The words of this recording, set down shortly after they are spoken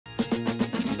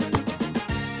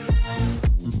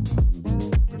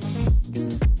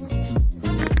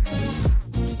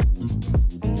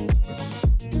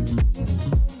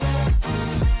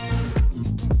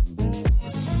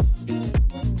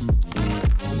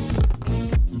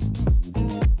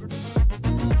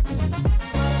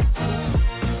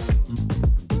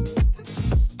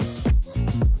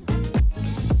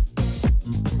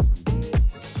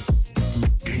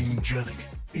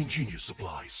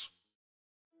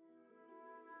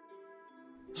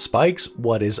Spikes,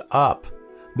 what is up?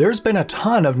 There's been a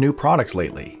ton of new products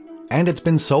lately, and it's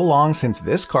been so long since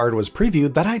this card was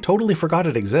previewed that I totally forgot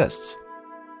it exists.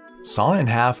 Saw in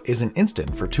Half is an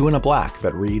instant for 2 and a black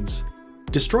that reads,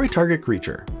 destroy target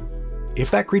creature.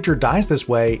 If that creature dies this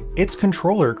way, its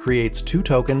controller creates 2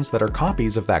 tokens that are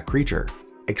copies of that creature,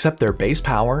 except their base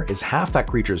power is half that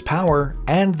creature's power,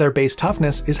 and their base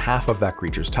toughness is half of that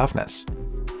creature's toughness.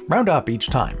 Round up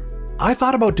each time. I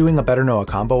thought about doing a Better Know a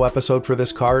Combo episode for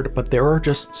this card, but there are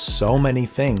just so many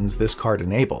things this card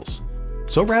enables.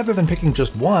 So rather than picking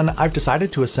just one, I've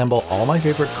decided to assemble all my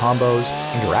favorite combos,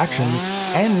 interactions,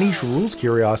 and niche rules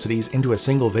curiosities into a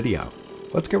single video.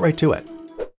 Let's get right to it.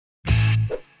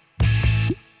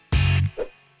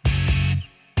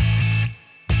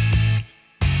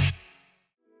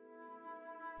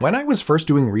 When I was first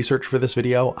doing research for this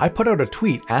video, I put out a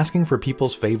tweet asking for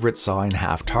people's favorite Saw in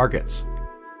Half targets.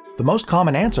 The most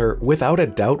common answer, without a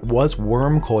doubt, was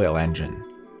Wurmcoil Engine.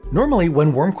 Normally,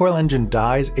 when Wurmcoil Engine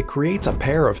dies, it creates a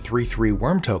pair of 3/3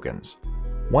 worm tokens.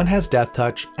 One has Death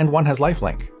Touch and one has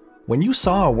Lifelink. When you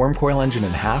saw a Wurmcoil Engine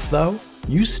in Half though,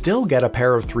 you still get a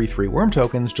pair of 3/3 worm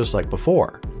tokens just like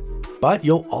before. But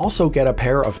you'll also get a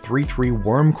pair of 3/3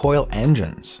 Wurmcoil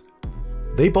Engines.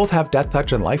 They both have Death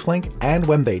Touch and Lifelink, and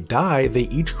when they die, they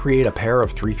each create a pair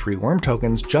of 3/3 worm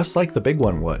tokens just like the big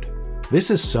one would. This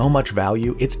is so much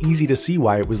value, it's easy to see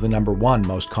why it was the #1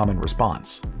 most common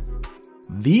response.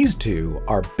 These two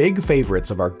are big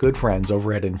favorites of our good friends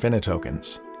over at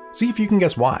INFINITOKENS. See if you can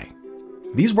guess why.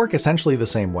 These work essentially the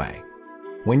same way.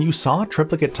 When you saw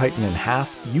Triplicate Titan in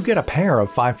Half, you get a pair of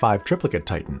 5/5 Triplicate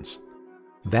Titans.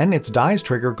 Then its dies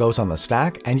trigger goes on the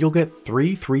stack and you'll get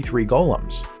 3 3/3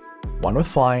 golems. One with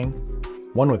flying,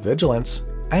 one with vigilance,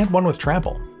 and one with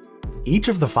trample. Each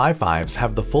of the 5/5s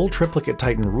have the full Triplicate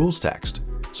Titan rules text,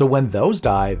 so when those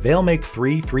die, they'll make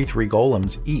 3 3/3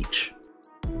 golems each.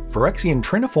 Phyrexian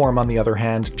Triniform, on the other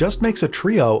hand, just makes a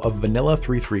trio of vanilla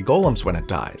 3/3 golems when it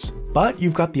dies, but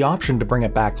you've got the option to bring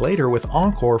it back later with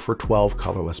Encore for 12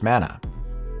 colorless mana.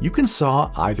 You can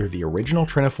saw either the original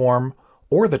Triniform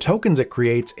or the tokens it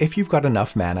creates if you've got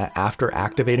enough mana after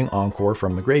activating Encore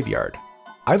from the graveyard.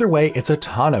 Either way, it's a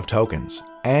ton of tokens,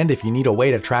 and if you need a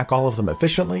way to track all of them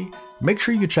efficiently, make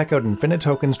sure you check out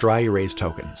INFINITOKENS Dry Erase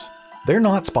tokens. They're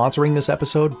not sponsoring this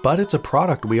episode, but it's a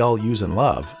product we all use and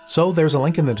love, so there's a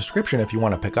link in the description if you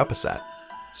want to pick up a set.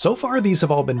 So far, these have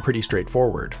all been pretty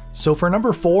straightforward. So for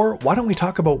number 4, why don't we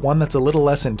talk about one that's a little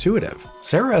less intuitive?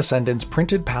 Serra Ascendant's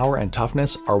printed power and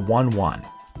toughness are 1/1.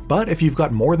 But if you've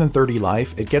got more than 30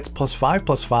 life, it gets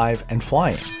 +5/+5 and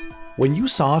flying. When you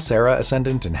saw Serra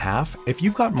Ascendant in Half, if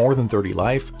you've got more than 30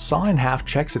 life, Saw in Half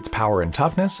checks its power and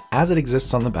toughness as it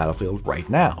exists on the battlefield right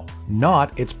now,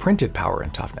 not its printed power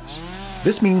and toughness.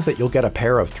 This means that you'll get a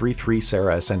pair of 3/3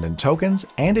 Serra Ascendant tokens,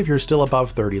 and if you're still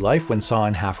above 30 life when Saw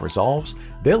in Half resolves,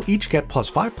 they'll each get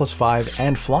 +5/+5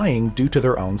 and flying due to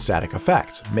their own static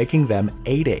effects, making them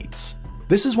 8/8s.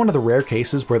 This is one of the rare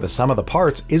cases where the sum of the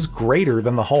parts is greater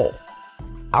than the whole.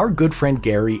 Our good friend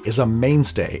Gary is a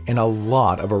mainstay in a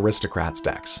lot of Aristocrats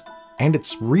decks, and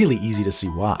it's really easy to see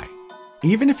why.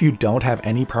 Even if you don't have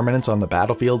any permanents on the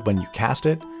battlefield when you cast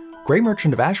it, Grey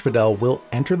Merchant of Asphodel will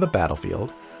enter the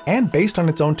battlefield, and based on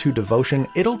its own 2 devotion,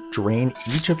 it'll drain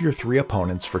each of your 3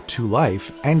 opponents for 2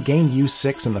 life and gain you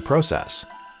 6 in the process.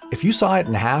 If you saw it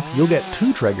in Half, you'll get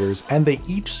 2 triggers and they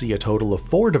each see a total of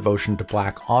 4 devotion to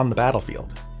black on the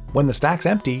battlefield. When the stack's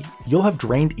empty, you'll have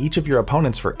drained each of your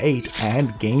opponents for 8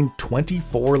 and gained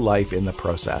 24 life in the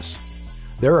process.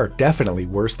 There are definitely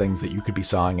worse things that you could be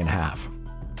sawing in Half.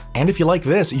 And if you like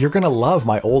this, you're gonna love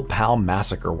my old pal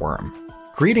Massacre Worm.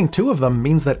 Creating 2 of them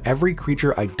means that every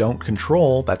creature I don't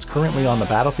control that's currently on the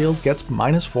battlefield gets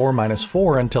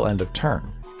 -4/-4 until end of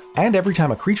turn. And every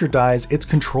time a creature dies, its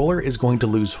controller is going to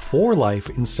lose 4 life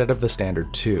instead of the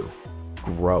standard 2.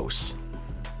 Gross.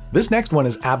 This next one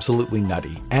is absolutely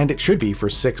nutty, and it should be for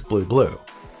 6 blue.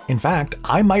 In fact,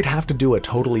 I might have to do a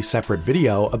totally separate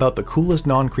video about the coolest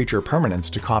non-creature permanents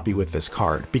to copy with this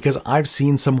card, because I've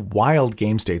seen some wild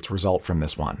game states result from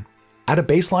this one. At a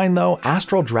baseline though,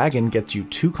 Astral Dragon gets you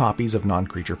 2 copies of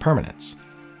non-creature permanents.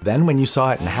 Then when you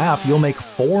saw it in Half, you'll make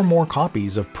 4 more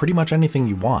copies of pretty much anything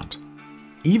you want.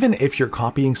 Even if you're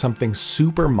copying something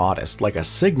super modest like a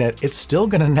Signet, it's still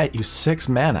gonna net you 6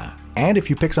 mana. And if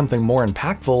you pick something more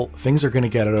impactful, things are gonna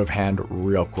get out of hand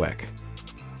real quick.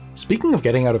 Speaking of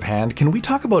getting out of hand, can we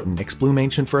talk about Nyxbloom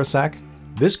Ancient for a sec?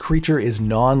 This creature is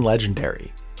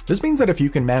non-legendary. This means that if you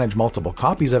can manage multiple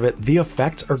copies of it, the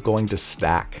effects are going to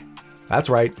stack. That's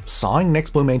right, sawing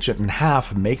Nyxbloom Ancient in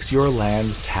Half makes your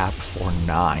lands tap for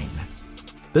 9.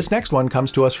 This next one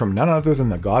comes to us from none other than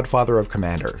the godfather of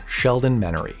Commander, Sheldon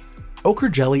Menery. Ochre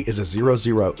Jelly is a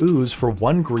 0/0 ooze for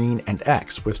 1 green and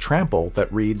X with trample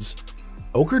that reads,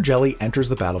 Ochre Jelly enters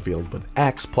the battlefield with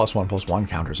X +1/+1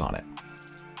 counters on it.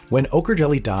 When Ochre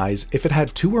Jelly dies, if it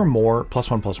had 2 or more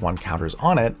 +1/+1 counters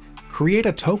on it, create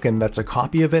a token that's a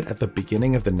copy of it at the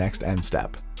beginning of the next end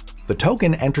step. The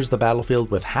token enters the battlefield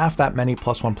with half that many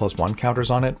 +1/+1 counters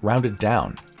on it, rounded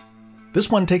down. This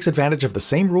one takes advantage of the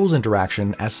same rules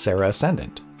interaction as Serra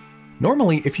Ascendant.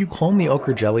 Normally, if you clone the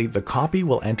Ochre Jelly, the copy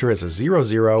will enter as a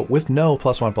 0/0 with no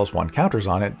 +1/+1 counters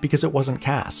on it because it wasn't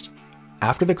cast.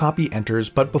 After the copy enters,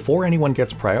 but before anyone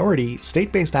gets priority,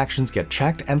 state-based actions get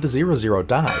checked and the 0/0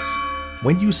 dies.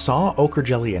 When you saw Ochre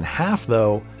Jelly in half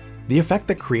though, the effect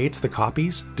that creates the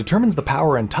copies determines the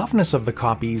power and toughness of the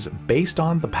copies based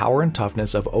on the power and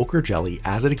toughness of Ochre Jelly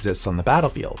as it exists on the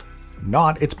battlefield,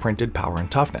 not its printed power and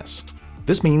toughness.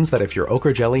 This means that if your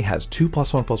Ochre Jelly has 2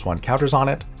 +1/+1 counters on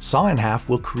it, Saw in Half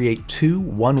will create 2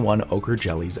 1/1 Ochre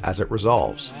Jellies as it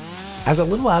resolves. As a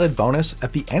little added bonus,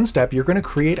 at the end step you're going to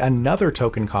create another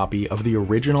token copy of the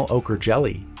original Ochre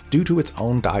Jelly due to its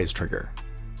own dies trigger.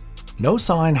 No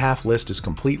Saw in Half list is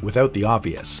complete without the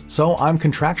obvious, so I'm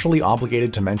contractually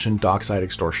obligated to mention Dockside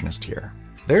Extortionist here.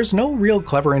 There's no real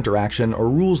clever interaction or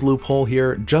rules loophole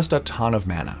here, just a ton of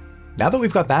mana. Now that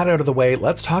we've got that out of the way,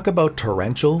 let's talk about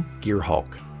Torrential Gearhulk.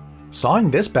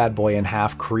 Sawing this bad boy in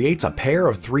half creates a pair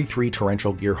of 3/3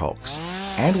 Torrential Gearhulks,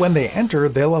 and when they enter,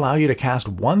 they'll allow you to cast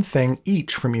one thing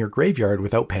each from your graveyard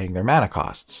without paying their mana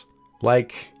costs.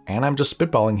 Like, and I'm just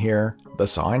spitballing here, the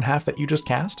Saw in Half that you just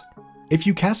cast? If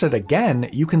you cast it again,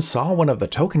 you can saw one of the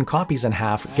token copies in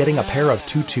half, getting a pair of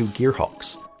 2/2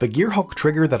 Gearhulks. The Gearhulk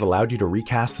trigger that allowed you to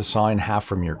recast the Saw in Half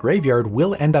from your graveyard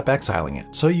will end up exiling it,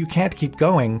 so you can't keep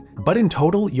going, but in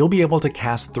total, you'll be able to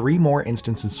cast 3 more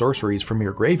instants and sorceries from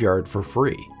your graveyard for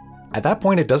free. At that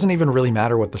point, it doesn't even really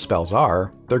matter what the spells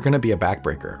are, they're gonna be a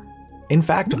backbreaker. In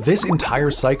fact, this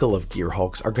entire cycle of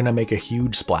Gearhulks are gonna make a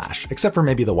huge splash, except for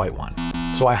maybe the white one.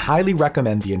 So I highly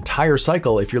recommend the entire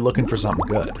cycle if you're looking for something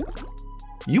good.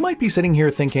 You might be sitting here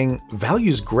thinking,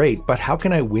 value's great, but how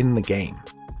can I win the game?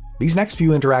 These next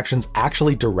few interactions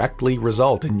actually directly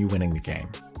result in you winning the game.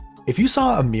 If you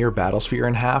saw a Mirror Battlesphere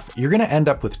in half, you're going to end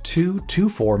up with 2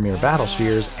 2/4 Mirror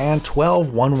Battlespheres and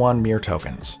 12 1/1 Mirror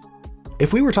tokens.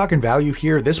 If we were talking value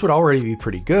here, this would already be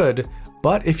pretty good,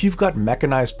 but if you've got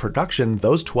mechanized production,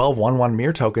 those 12 1/1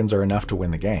 Mirror tokens are enough to win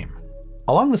the game.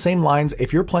 Along the same lines,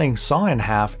 if you're playing Saw in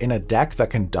Half in a deck that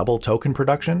can double token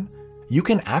production, you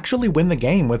can actually win the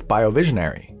game with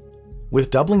Biovisionary.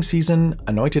 With Doubling Season,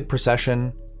 Anointed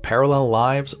Procession, Parallel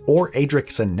Lives, or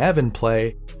Adrix and Nev in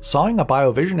play, sawing a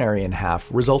Biovisionary in half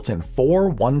results in 4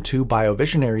 1/2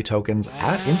 Biovisionary tokens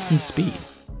at instant speed,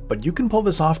 but you can pull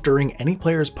this off during any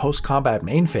player's post-combat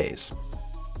main phase.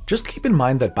 Just keep in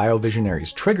mind that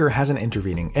Biovisionary's trigger has an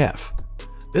intervening if.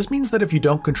 This means that if you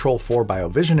don't control 4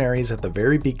 Biovisionaries at the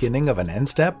very beginning of an end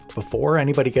step before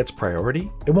anybody gets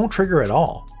priority, it won't trigger at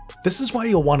all. This is why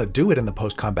you'll want to do it in the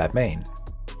post-combat main.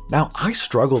 Now, I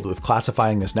struggled with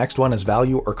classifying this next one as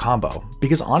value or combo,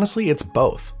 because honestly it's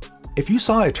both. If you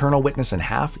saw Eternal Witness in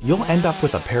half, you'll end up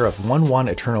with a pair of 1/1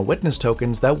 Eternal Witness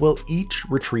tokens that will each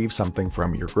retrieve something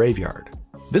from your graveyard.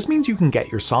 This means you can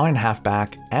get your Saw in Half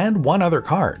back and one other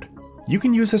card. You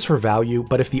can use this for value,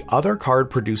 but if the other card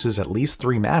produces at least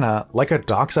 3 mana, like a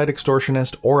Dockside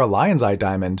Extortionist or a Lion's Eye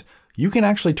Diamond, you can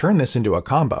actually turn this into a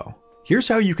combo. Here's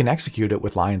how you can execute it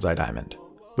with Lion's Eye Diamond.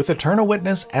 With Eternal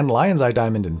Witness and Lion's Eye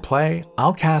Diamond in play,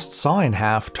 I'll cast Saw in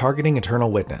Half targeting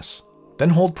Eternal Witness. Then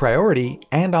hold priority,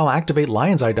 and I'll activate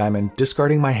Lion's Eye Diamond,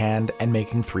 discarding my hand and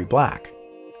making 3 black.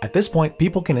 At this point,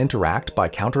 people can interact by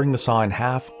countering the Saw in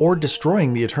Half or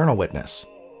destroying the Eternal Witness.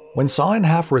 When Saw in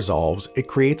Half resolves, it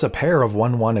creates a pair of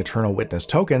 1/1 Eternal Witness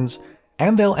tokens,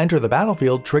 and they'll enter the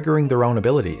battlefield triggering their own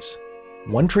abilities.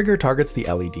 One trigger targets the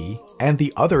LED, and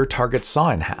the other targets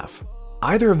Saw in Half.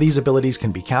 Either of these abilities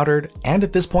can be countered, and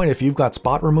at this point if you've got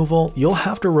spot removal, you'll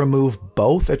have to remove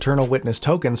both Eternal Witness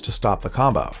tokens to stop the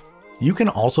combo. You can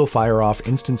also fire off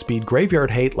instant speed graveyard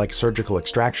hate like Surgical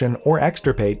Extraction or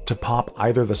Extirpate to pop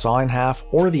either the Saw in Half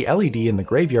or the LED in the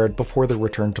graveyard before they're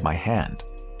returned to my hand.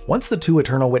 Once the 2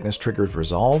 Eternal Witness triggers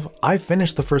resolve, I've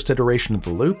finished the first iteration of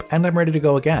the loop and I'm ready to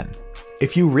go again.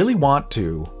 If you really want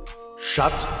to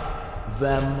shut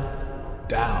them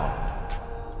down,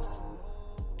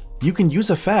 you can use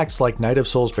effects like Knight of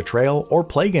Souls Betrayal or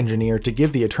Plague Engineer to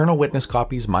give the Eternal Witness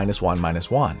copies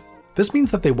 -1/-1. This means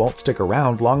that they won't stick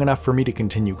around long enough for me to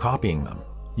continue copying them.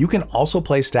 You can also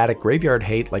play static graveyard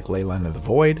hate like Leyline of the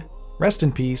Void, Rest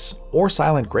in Peace, or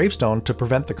Silent Gravestone to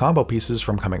prevent the combo pieces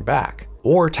from coming back.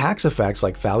 or tax effects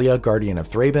like Thalia, Guardian of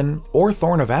Thraben, or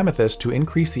Thorn of Amethyst to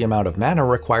increase the amount of mana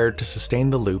required to sustain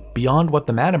the loop beyond what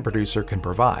the mana producer can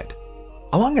provide.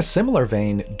 Along a similar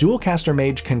vein, Dualcaster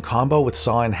Mage can combo with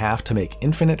Saw in Half to make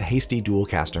infinite hasty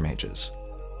Dualcaster Mages.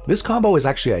 This combo is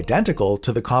actually identical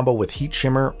to the combo with Heat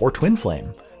Shimmer or Twin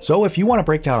Flame, so if you want to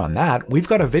break down on that, we've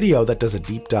got a video that does a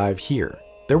deep dive here.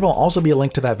 There will also be a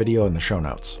link to that video in the show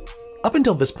notes. Up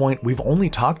until this point, we've only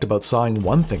talked about sawing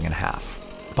one thing in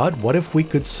half. But what if we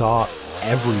could saw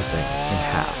everything in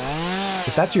half?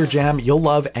 If that's your jam, you'll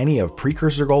love any of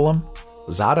Precursor Golem,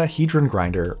 Zada Hedron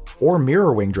Grinder, or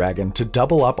Mirror Wing Dragon to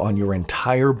double up on your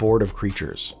entire board of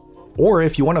creatures. Or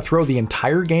if you want to throw the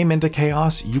entire game into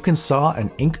chaos, you can saw an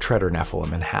Ink Treader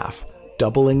Nephilim in half,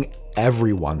 doubling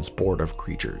everyone's board of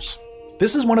creatures.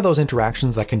 This is one of those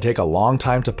interactions that can take a long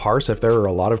time to parse if there are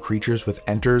a lot of creatures with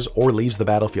enters or leaves the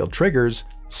battlefield triggers,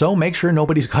 so make sure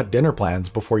nobody's got dinner plans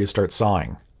before you start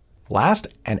sawing. Last,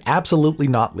 and absolutely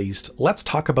not least, let's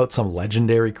talk about some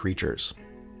legendary creatures.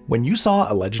 When you saw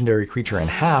a legendary creature in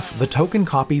half, the token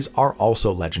copies are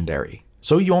also legendary,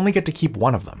 so you only get to keep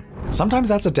one of them. Sometimes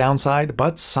that's a downside,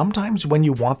 but sometimes when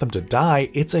you want them to die,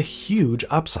 it's a huge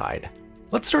upside.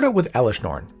 Let's start out with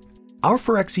Elishnorn. Our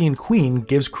Phyrexian Queen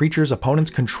gives creatures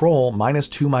opponents control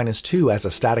 -2/2 as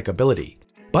a static ability.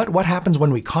 But what happens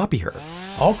when we copy her?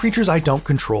 All creatures I don't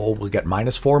control will get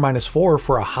 -4/4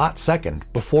 for a hot second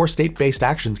before state-based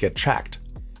actions get checked.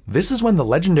 This is when the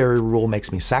legendary rule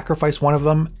makes me sacrifice one of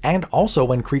them, and also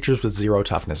when creatures with 0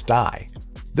 toughness die.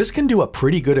 This can do a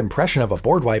pretty good impression of a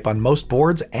board wipe on most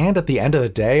boards, and at the end of the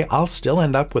day, I'll still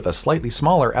end up with a slightly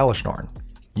smaller Elishnorn.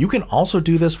 You can also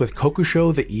do this with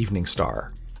Kokusho the Evening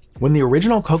Star. When the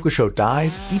original Kokusho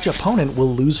dies, each opponent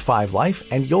will lose 5 life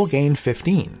and you'll gain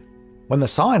 15. When the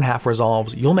Saw in Half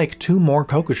resolves, you'll make 2 more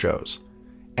Kokushos.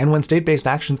 And when state-based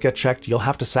actions get checked, you'll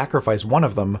have to sacrifice one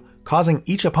of them, causing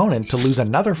each opponent to lose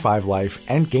another 5 life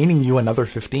and gaining you another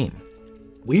 15.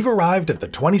 We've arrived at the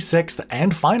 26th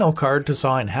and final card to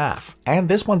Saw in Half, and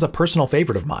this one's a personal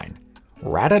favorite of mine,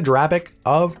 Ratadrabik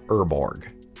of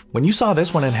Urborg. When you saw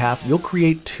this one in half, you'll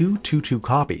create 2 2/2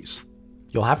 copies.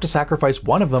 You'll have to sacrifice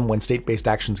one of them when state-based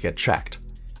actions get checked.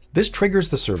 This triggers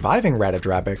the surviving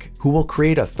Ratadrabik, who will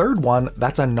create a third one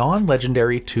that's a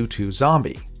non-legendary 2/2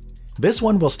 zombie. This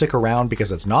one will stick around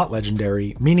because it's not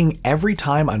legendary, meaning every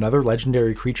time another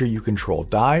legendary creature you control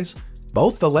dies,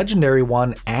 both the legendary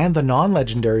one and the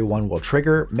non-legendary one will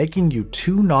trigger, making you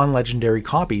 2 non-legendary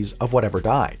copies of whatever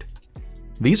died.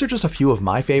 These are just a few of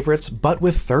my favorites, but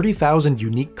with 30,000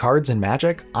 unique cards in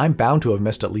Magic, I'm bound to have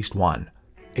missed at least one.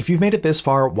 If you've made it this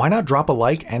far, why not drop a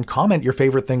like and comment your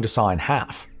favorite thing to saw in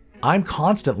half? I'm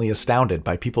constantly astounded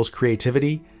by people's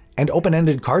creativity, and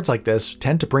open-ended cards like this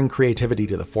tend to bring creativity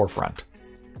to the forefront.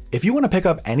 If you want to pick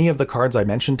up any of the cards I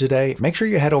mentioned today, make sure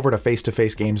you head over to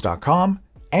face2facegames.com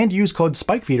and use code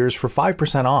SPIKEFEEDERS for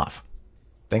 5% off.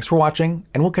 Thanks for watching,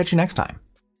 and we'll catch you next time.